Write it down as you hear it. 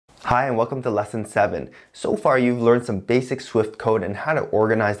Hi and welcome to lesson 7. So far you've learned some basic Swift code and how to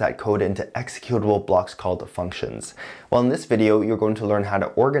organize that code into executable blocks called functions. Well, in this video you're going to learn how to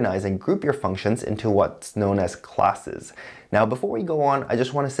organize and group your functions into what's known as classes. Now before we go on, I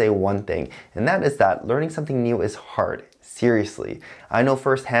just want to say one thing, and that is that learning something new is hard. Seriously. I know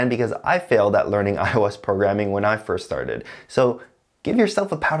firsthand because I failed at learning iOS programming when I first started. So give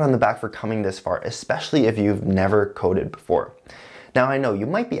yourself a pat on the back for coming this far, especially if you've never coded before. Now I know you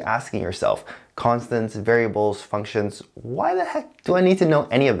might be asking yourself, constants, variables, functions, why the heck do I need to know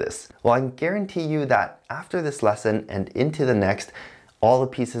any of this? Well, I can guarantee you that after this lesson and into the next, all the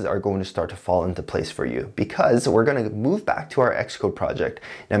pieces are going to start to fall into place for you because we're going to move back to our Xcode project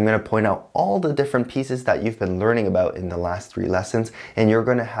and I'm going to point out all the different pieces that you've been learning about in the last 3 lessons, and you're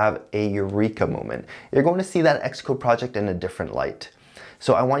going to have a eureka moment. You're going to see that Xcode project in a different light.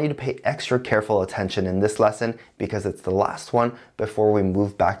 So I want you to pay extra careful attention in this lesson because it's the last one before we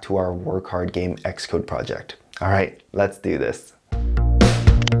move back to our work hard game Xcode project. All right, let's do this.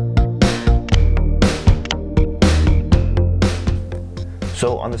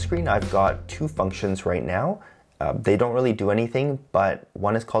 So on the screen I've got 2 functions right now. They don't really do anything, but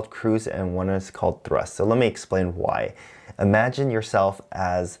one is called cruise and one is called thrust. So let me explain why. Imagine yourself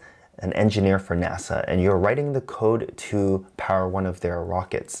as an engineer for NASA and you're writing the code to power one of their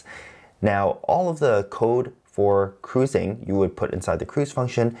rockets. Now all of the code for cruising you would put inside the cruise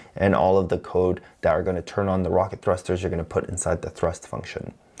function, and all of the code that are going to turn on the rocket thrusters you're going to put inside the thrust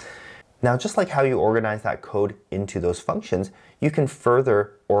function. Now just like how you organize that code into those functions, you can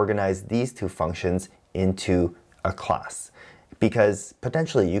further organize these 2 functions into a class, because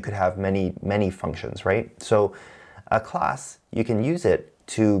potentially you could have many functions, right? So a class, you can use it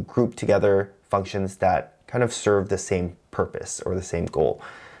to group together functions that kind of serve the same purpose or the same goal.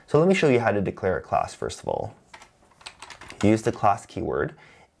 So let me show you how to declare a class first of all. Use the class keyword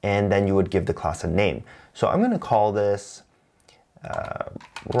and then you would give the class a name. So I'm going to call this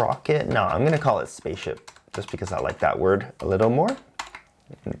rocket. No, I'm going to call it spaceship just because I like that word a little more.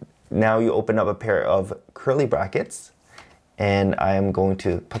 Now you open up a pair of curly brackets and I am going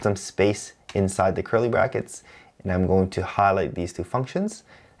to put some space inside the curly brackets. And I'm going to highlight these 2 functions.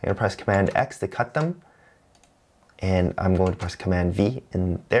 I'm going to press Command X to cut them. And I'm going to press Command V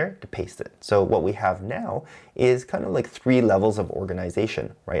in there to paste it. So what we have now is kind of like 3 levels of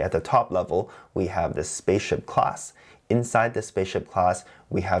organization, right? At the top level, we have the spaceship class. Inside the spaceship class,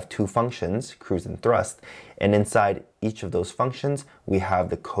 we have 2 functions, cruise and thrust. And inside each of those functions, we have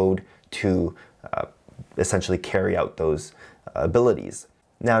the code to essentially carry out those abilities.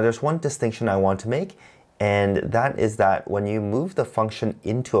 Now, there's one distinction I want to make, and that is that when you move the function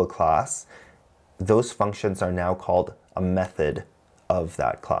into a class, those functions are now called a method of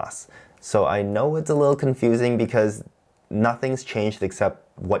that class. So I know it's a little confusing because nothing's changed except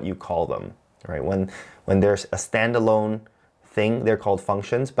what you call them, right? When there's a standalone thing, they're called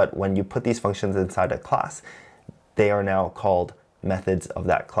functions, but when you put these functions inside a class, they are now called methods of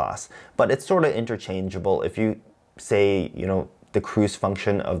that class. But it's sort of interchangeable. If you say, you know, the cruise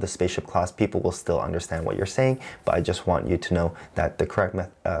function of the spaceship class, people will still understand what you're saying, but I just want you to know that the correct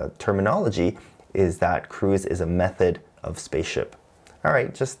terminology is that cruise is a method of spaceship. All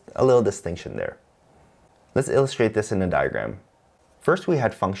right, just a little distinction there. Let's illustrate this in a diagram. First we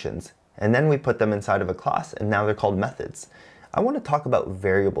had functions, and then we put them inside of a class, and now they're called methods. I want to talk about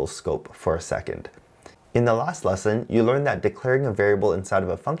variable scope for a second. In the last lesson, you learned that declaring a variable inside of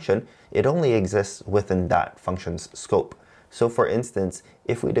a function, it only exists within that function's scope. So for instance,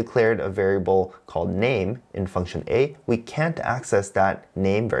 if we declared a variable called name in function A, we can't access that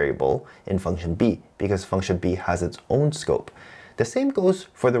name variable in function B because function B has its own scope. The same goes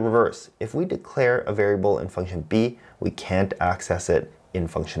for the reverse. If we declare a variable in function B, we can't access it in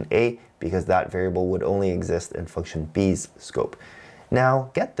function A because that variable would only exist in function B's scope.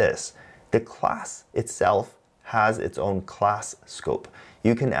 Now get this, the class itself has its own class scope.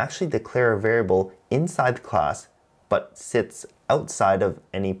 You can actually declare a variable inside the class but sits outside of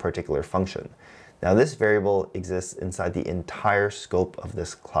any particular function. Now this variable exists inside the entire scope of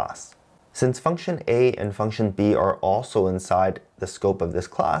this class. Since function A and function B are also inside the scope of this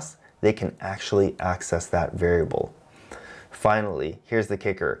class, they can actually access that variable. Finally, here's the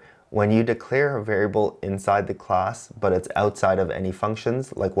kicker. When you declare a variable inside the class, but it's outside of any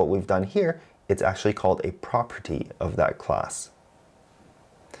functions, like what we've done here, it's actually called a property of that class.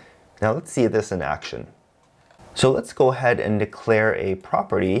 Now let's see this in action. So let's go ahead and declare a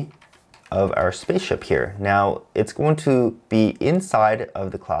property of our spaceship here. Now it's going to be inside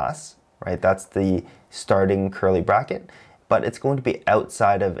of the class, right? That's the starting curly bracket, but it's going to be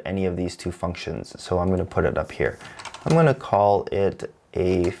outside of any of these 2 functions. So I'm going to put it up here. I'm going to call it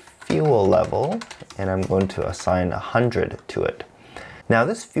a fuel level, and I'm going to assign 100 to it. Now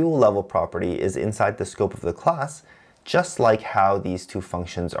this fuel level property is inside the scope of the class, just like how these two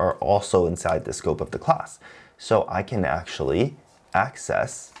functions are also inside the scope of the class. So I can actually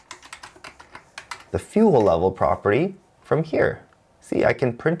access the fuel level property from here. See, I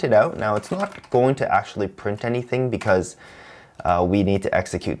can print it out. Now it's not going to actually print anything because we need to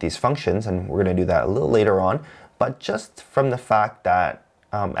execute these functions, and we're going to do that a little later on. But just from the fact that,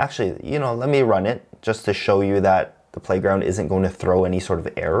 actually, let me run it just to show you that the playground isn't going to throw any sort of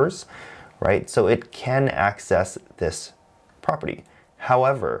errors, right? So it can access this property.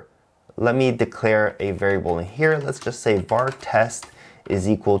 However, let me declare a variable in here. Let's just say var test is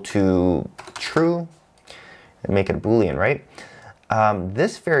equal to true, and make it a Boolean, right?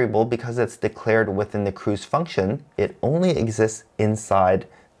 This variable, because it's declared within the cruise function, it only exists inside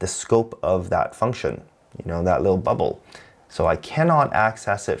the scope of that function, that little bubble. So I cannot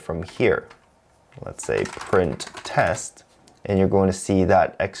access it from here. Let's say print test, and you're going to see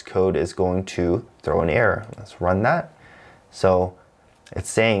that Xcode is going to throw an error. Let's run that. So it's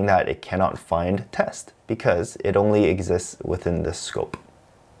saying that it cannot find test because it only exists within this scope.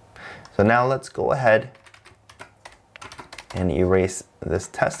 So now let's go ahead and erase this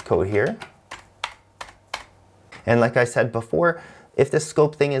test code here. And like I said before, if this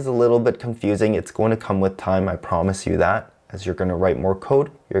scope thing is a little bit confusing, it's going to come with time, I promise you that. As you're going to write more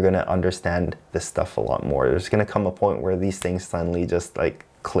code, you're going to understand this stuff a lot more. There's going to come a point where these things suddenly just like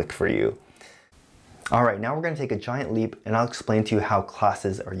click for you. All right, now we're going to take a giant leap, and I'll explain to you how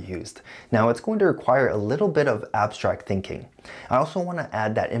classes are used. Now it's going to require a little bit of abstract thinking. I also want to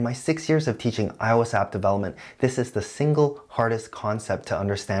add that in my 6 years of teaching iOS app development, this is the single hardest concept to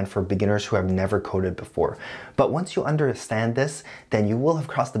understand for beginners who have never coded before. But once you understand this, then you will have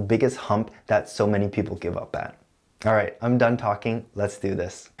crossed the biggest hump that so many people give up at. All right, I'm done talking. Let's do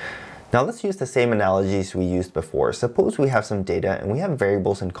this. Now let's use the same analogies we used before. Suppose we have some data and we have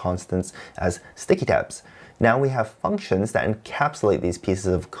variables and constants as sticky tabs. Now we have functions that encapsulate these pieces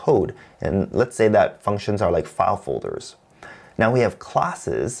of code, and let's say that functions are like file folders. Now we have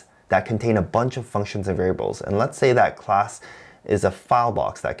classes that contain a bunch of functions and variables, and let's say that class is a file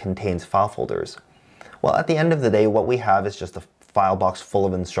box that contains file folders. Well, at the end of the day, what we have is just a file box full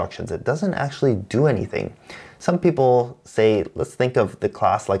of instructions. It doesn't actually do anything. Some people say, let's think of the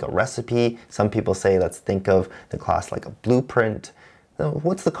class like a recipe. Some people say, let's think of the class like a blueprint.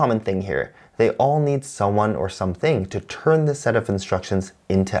 What's the common thing here? They all need someone or something to turn this set of instructions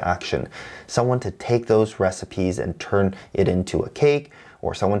into action. Someone to take those recipes and turn it into a cake,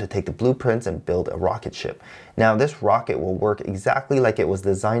 or someone to take the blueprints and build a rocket ship. Now this rocket will work exactly like it was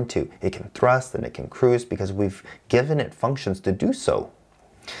designed to. It can thrust and it can cruise because we've given it functions to do so.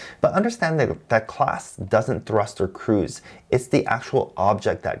 But understand that class doesn't thrust or cruise. It's the actual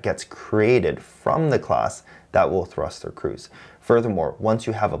object that gets created from the class that will thrust or cruise. Furthermore, once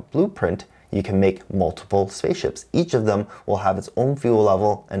you have a blueprint, you can make multiple spaceships. Each of them will have its own fuel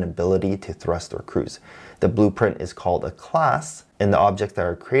level and ability to thrust or cruise. The blueprint is called a class, and the objects that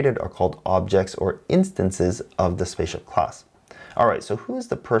are created are called objects or instances of the spaceship class. All right, so who is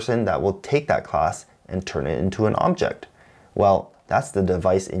the person that will take that class and turn it into an object? Well, that's the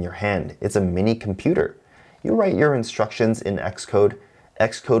device in your hand. It's a mini computer. You write your instructions in Xcode.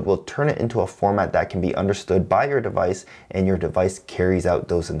 Xcode will turn it into a format that can be understood by your device, and your device carries out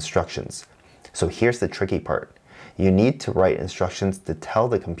those instructions. So here's the tricky part. You need to write instructions to tell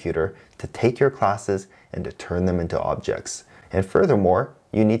the computer to take your classes and to turn them into objects. And furthermore,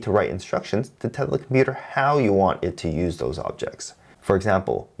 you need to write instructions to tell the computer how you want it to use those objects. For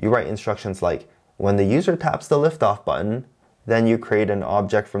example, you write instructions like, when the user taps the liftoff button, then you create an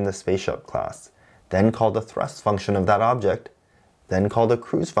object from the spaceship class, then call the thrust function of that object, then call the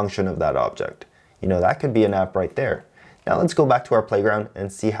cruise function of that object. That could be an app right there. Now let's go back to our playground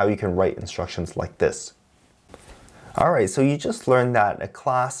and see how you can write instructions like this. All right, so you just learned that a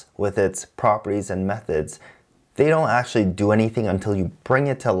class with its properties and methods, they don't actually do anything until you bring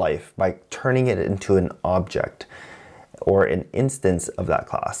it to life by turning it into an object or an instance of that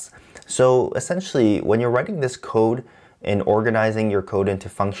class. So essentially, when you're writing this code and organizing your code into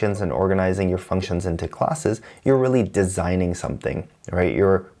functions and organizing your functions into classes, you're really designing something, right?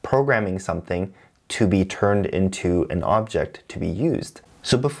 You're programming something to be turned into an object to be used.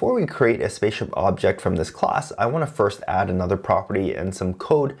 So before we create a spaceship object from this class, I want to first add another property and some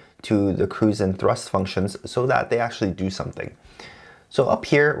code to the cruise and thrust functions so that they actually do something. So up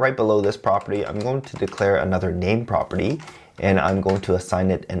here, right below this property, I'm going to declare another name property, and I'm going to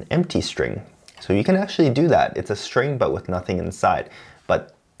assign it an empty string. So you can actually do that. It's a string but with nothing inside.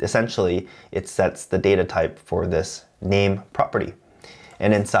 But essentially, it sets the data type for this name property.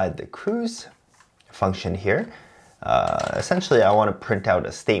 And inside the cruise function here, essentially I want to print out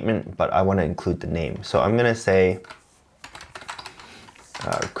a statement, but I want to include the name. So I'm going to say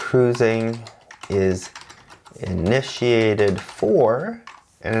cruising is initiated for,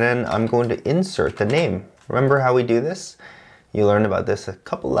 and then I'm going to insert the name. Remember how we do this? You learned about this a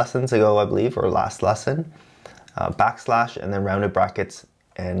couple lessons ago, I believe, or last lesson. Backslash and then rounded brackets,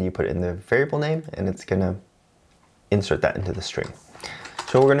 and you put in the variable name, and it's going to insert that into the string.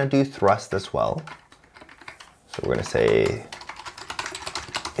 So we're going to do thrust as well. So we're going to say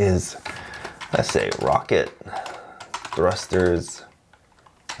is, let's say, rocket thrusters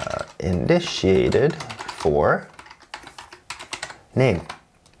initiated for name.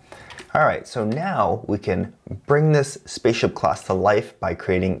 All right, so now we can bring this spaceship class to life by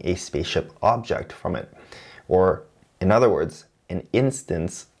creating a spaceship object from it, or in other words, an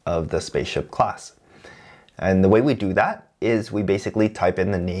instance of the spaceship class. And the way we do that is we basically type in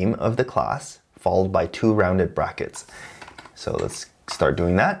the name of the class followed by 2 rounded brackets. So let's start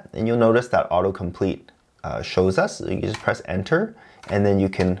doing that, and you'll notice that autocomplete shows us. So you just press enter, and then you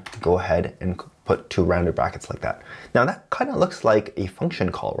can go ahead and put 2 rounded brackets like that. Now that kind of looks like a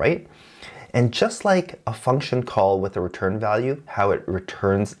function call, right? And just like a function call with a return value, how it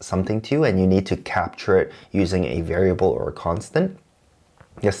returns something to you and you need to capture it using a variable or a constant,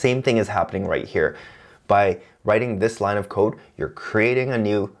 the same thing is happening right here. By writing this line of code, you're creating a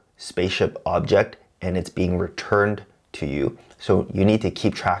new spaceship object and it's being returned to you. So you need to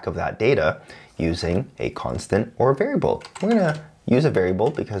keep track of that data using a constant or a variable. We're gonna use a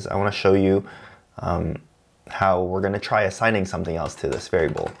variable because I want to show you how we're going to try assigning something else to this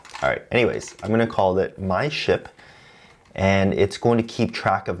variable. All right, anyways, I'm going to call it my ship, and it's going to keep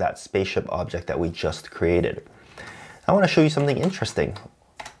track of that spaceship object that we just created. I want to show you something interesting.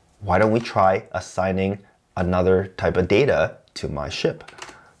 Why don't we try assigning another type of data to my ship?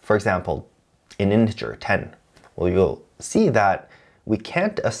 For example, an integer, 10. Well, you'll see that we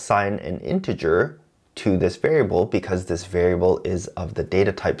can't assign an integer to this variable because this variable is of the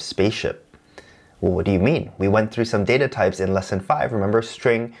data type spaceship. Well, what do you mean? We went through some data types in lesson 5. Remember,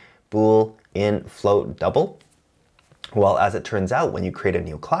 string, bool, int, float, double? Well, as it turns out, when you create a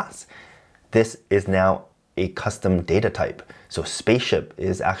new class, this is now a custom data type. So spaceship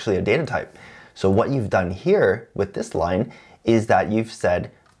is actually a data type. So what you've done here with this line is that you've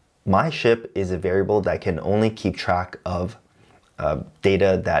said, my ship is a variable that can only keep track of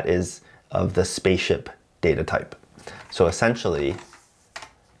data that is of the spaceship data type. So essentially,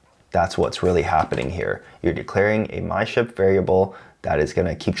 that's what's really happening here. You're declaring a myShip variable that is going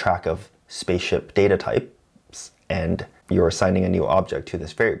to keep track of spaceship data types, and you're assigning a new object to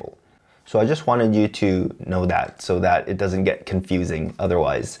this variable. So I just wanted you to know that so that it doesn't get confusing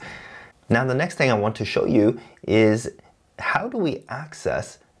otherwise. Now the next thing I want to show you is how do we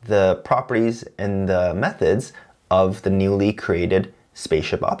access the properties and the methods of the newly created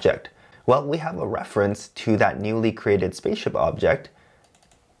spaceship object? Well, we have a reference to that newly created spaceship object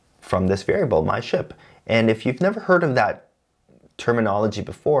from this variable, myShip. And if you've never heard of that terminology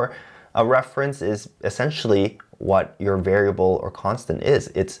before, a reference is essentially what your variable or constant is.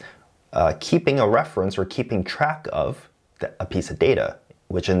 It's keeping a reference or keeping track of a piece of data,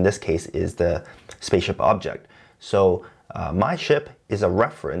 which in this case is the spaceship object. So myShip is a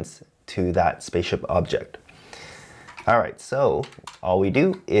reference to that spaceship object. All right, so all we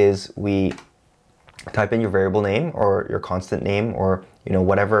do is we type in your variable name or your constant name, or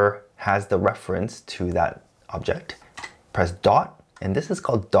whatever has the reference to that object. Press dot, and this is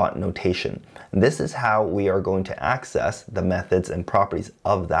called dot notation. This is how we are going to access the methods and properties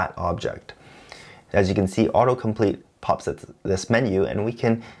of that object. As you can see, autocomplete pops at this menu, and we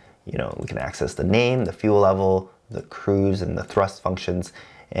can access the name, the fuel level, the cruise, and the thrust functions.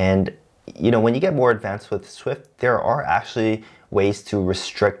 And when you get more advanced with Swift, there are actually ways to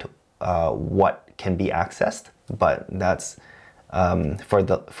restrict what can be accessed, but that's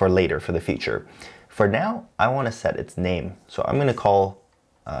for later, for the future. For now, I want to set its name. So I'm going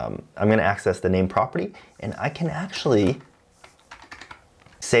to access the name property, and I can actually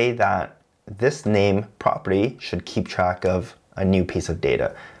say that this name property should keep track of a new piece of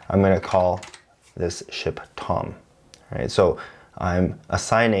data. I'm going to call this ship Tom. All right, so I'm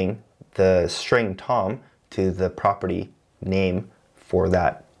assigning the string Tom to the property name for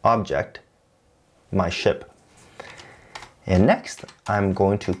that object, my ship. And next, I'm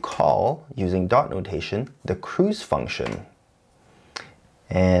going to call, using dot notation, the cruise function.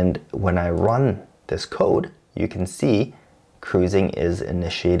 And when I run this code, you can see cruising is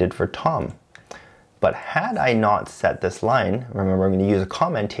initiated for Tom. But had I not set this line, remember I'm going to use a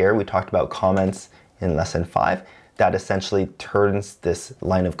comment here, we talked about comments in lesson 5, that essentially turns this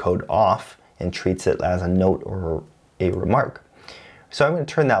line of code off and treats it as a note or a remark. So I'm going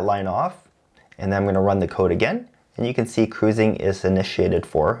to turn that line off, and then I'm going to run the code again, and you can see cruising is initiated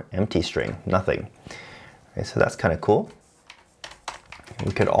for empty string, nothing. Okay, so that's kind of cool.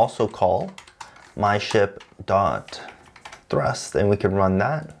 We could also call 𝗏𝗡.thrust, and we can run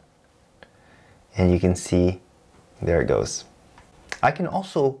that, and you can see there it goes. I can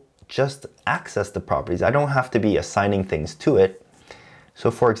also just access the properties. I don't have to be assigning things to it.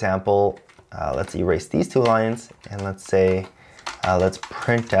 So for example, let's erase these two lines, and let's say, let's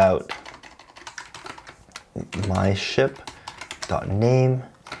print out 𝗏𝗡.name,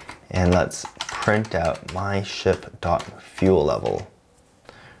 and let's print out 𝗏𝗡.fuel level.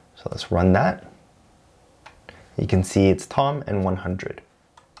 So let's run that. You can see it's Tom and 100.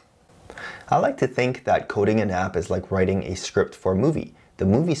 I like to think that coding an app is like writing a script for a movie. The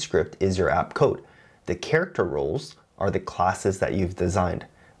movie script is your app code. The character roles are the classes that you've designed.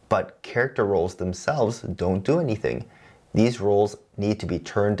 But character roles themselves don't do anything. These roles need to be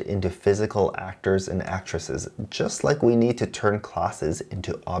turned into physical actors and actresses, just like we need to turn classes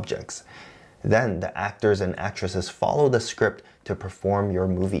into objects. Then the actors and actresses follow the script to perform your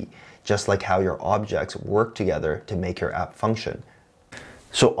movie, just like how your objects work together to make your app function.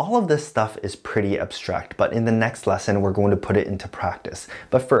 So all of this stuff is pretty abstract, but in the next lesson, we're going to put it into practice.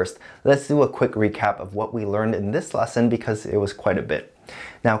 But first, let's do a quick recap of what we learned in this lesson because it was quite a bit.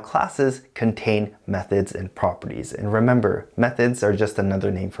 Now, classes contain methods and properties. And remember, methods are just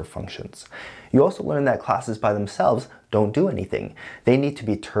another name for functions. You also learned that classes by themselves don't do anything. They need to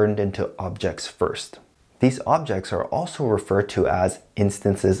be turned into objects first. These objects are also referred to as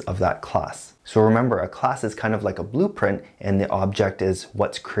instances of that class. So remember, a class is kind of like a blueprint, and the object is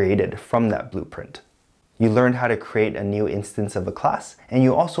what's created from that blueprint. You learned how to create a new instance of a class, and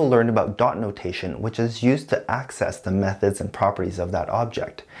you also learned about dot notation, which is used to access the methods and properties of that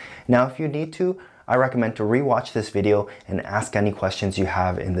object. Now, if you need to, I recommend to rewatch this video and ask any questions you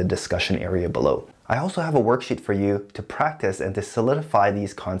have in the discussion area below. I also have a worksheet for you to practice and to solidify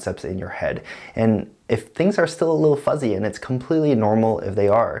these concepts in your head. And if things are still a little fuzzy, and it's completely normal if they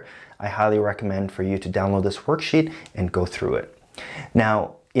are, I highly recommend for you to download this worksheet and go through it.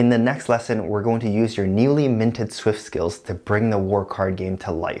 Now, in the next lesson, we're going to use your newly minted Swift skills to bring the war card game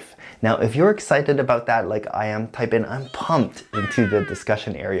to life. Now, if you're excited about that like I am, type in "I'm pumped" into the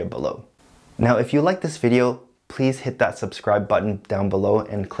discussion area below. Now, if you like this video, please hit that subscribe button down below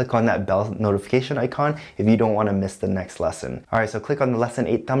and click on that bell notification icon if you don't want to miss the next lesson. All right, so click on the lesson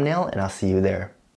 8 thumbnail and I'll see you there.